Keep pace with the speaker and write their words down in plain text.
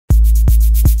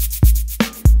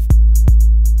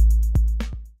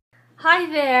Hi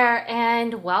there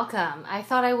and welcome. I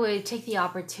thought I would take the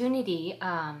opportunity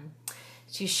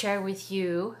to share with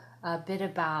you a bit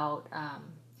about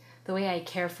the way I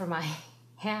care for my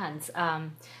hands.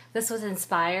 This was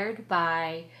inspired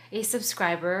by a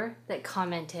subscriber that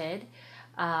commented,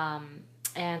 and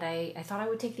I thought I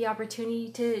would take the opportunity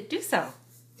to do so.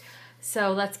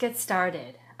 So let's get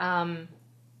started. I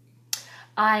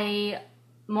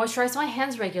moisturize my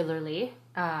hands regularly,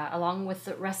 along with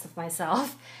the rest of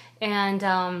myself, and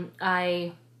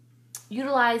I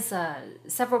utilize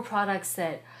several products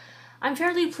that I'm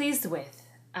fairly pleased with.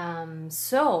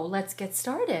 So let's get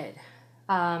started.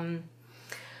 First,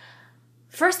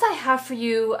 I have for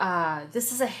you,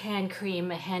 this is a hand cream,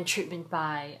 a hand treatment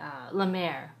by La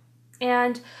Mer,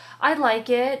 and I like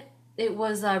it. It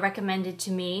was recommended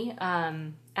to me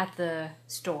at the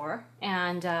store,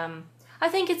 and I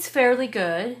think it's fairly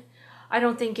good. I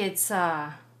don't think it's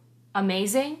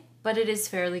amazing, but it is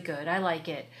fairly good. I like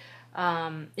it.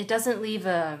 It doesn't leave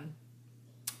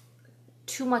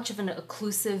too much of an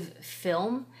occlusive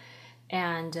film,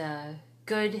 and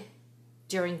good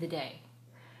during the day.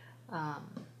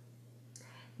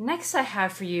 Next, I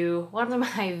have for you one of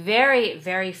my very,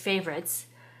 very favorites,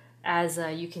 as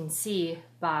you can see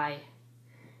by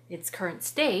its current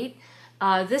state.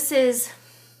 This is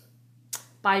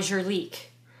by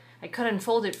Jurlique. I could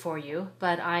unfold it for you,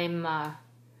 but I'm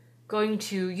going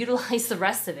to utilize the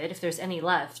rest of it if there's any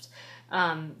left.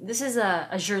 This is a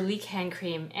Jurlique hand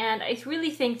cream, and I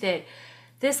really think that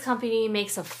this company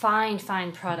makes a fine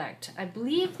product. I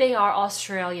believe they are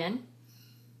Australian.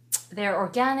 They're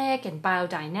organic and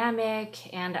biodynamic,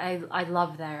 and I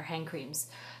love their hand creams.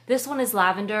 This one is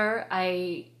lavender.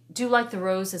 I do like the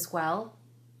rose as well.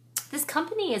 This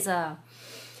company is I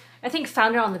think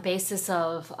founded on the basis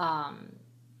of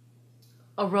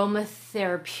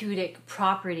aromatherapeutic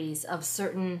properties of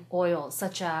certain oils,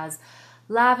 such as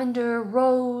lavender,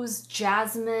 rose,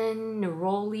 jasmine,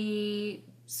 neroli,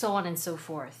 so on and so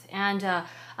forth. And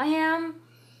I am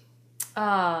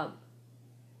a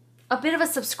bit of a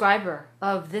subscriber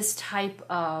of this type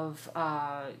of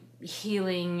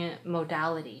healing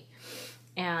modality,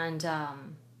 and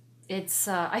it's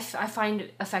I find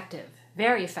it effective,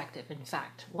 very effective. In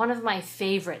fact, one of my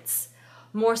favorites,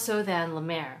 more so than La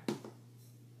Mer.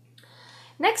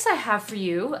 Next, I have for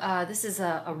you, this is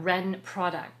a Ren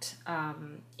product,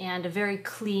 and a very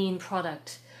clean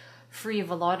product, free of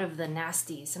a lot of the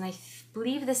nasties. And I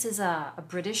believe this is a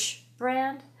British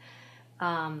brand.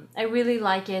 I really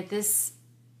like it. This,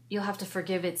 you'll have to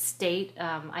forgive its state.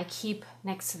 I keep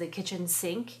next to the kitchen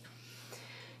sink.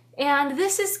 And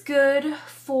this is good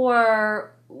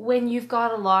for when you've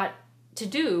got a lot to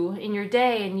do in your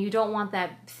day and you don't want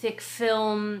that thick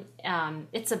film.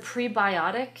 It's a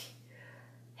prebiotic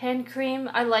hand cream.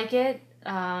 I like it.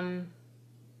 I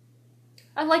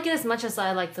like it as much as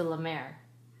I like the La Mer.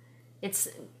 It's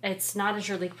not a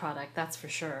Jurlique product, that's for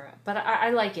sure. But I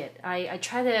like it. I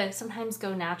try to sometimes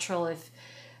go natural if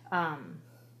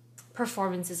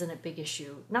performance isn't a big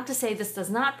issue. Not to say this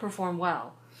does not perform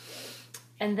well.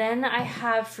 And then I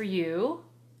have for you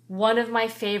one of my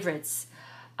favorites.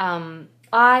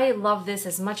 I love this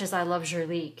as much as I love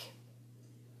Jurlique.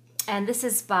 And this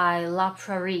is by La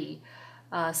Prairie,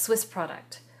 Swiss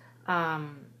product.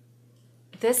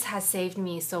 This has saved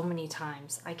me so many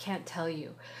times. I can't tell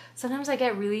you. Sometimes I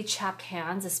get really chapped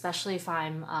hands, especially if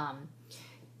I'm,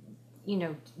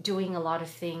 doing a lot of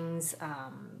things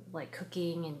like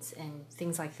cooking and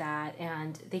things like that,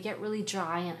 and they get really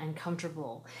dry and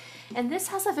uncomfortable. And this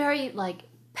has a very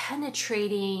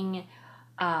penetrating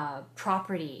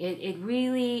property. It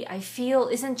really, I feel,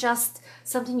 isn't just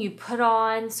something you put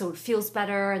on so it feels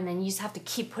better and then you just have to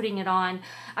keep putting it on.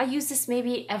 I use this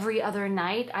maybe every other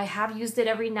night. I have used it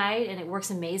every night and it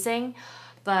works amazing,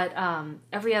 but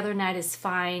every other night is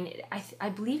fine. I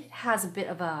believe it has a bit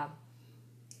of an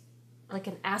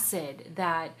acid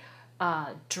that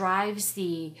drives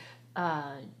the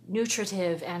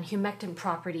nutritive and humectant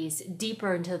properties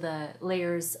deeper into the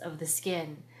layers of the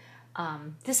skin.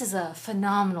 This is a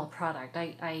phenomenal product.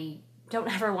 I don't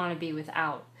ever want to be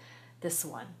without this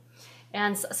one.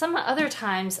 And some other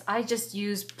times I just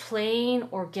use plain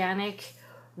organic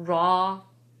raw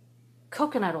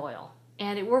coconut oil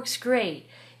and it works great.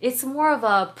 It's more of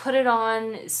a put it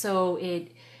on so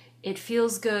it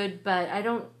feels good, but I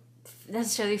don't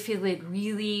necessarily feel it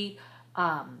really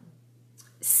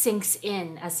sinks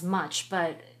in as much,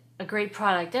 but a great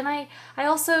product. And I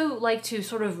also like to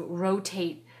sort of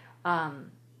rotate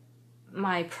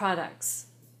my products.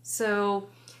 So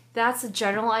that's a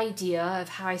general idea of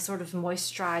how I sort of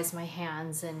moisturize my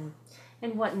hands and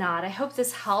whatnot. I hope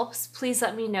this helps. Please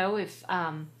let me know if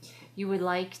you would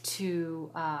like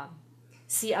to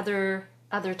see other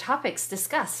topics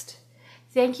discussed.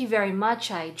 Thank you very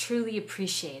much. I truly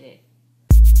appreciate it.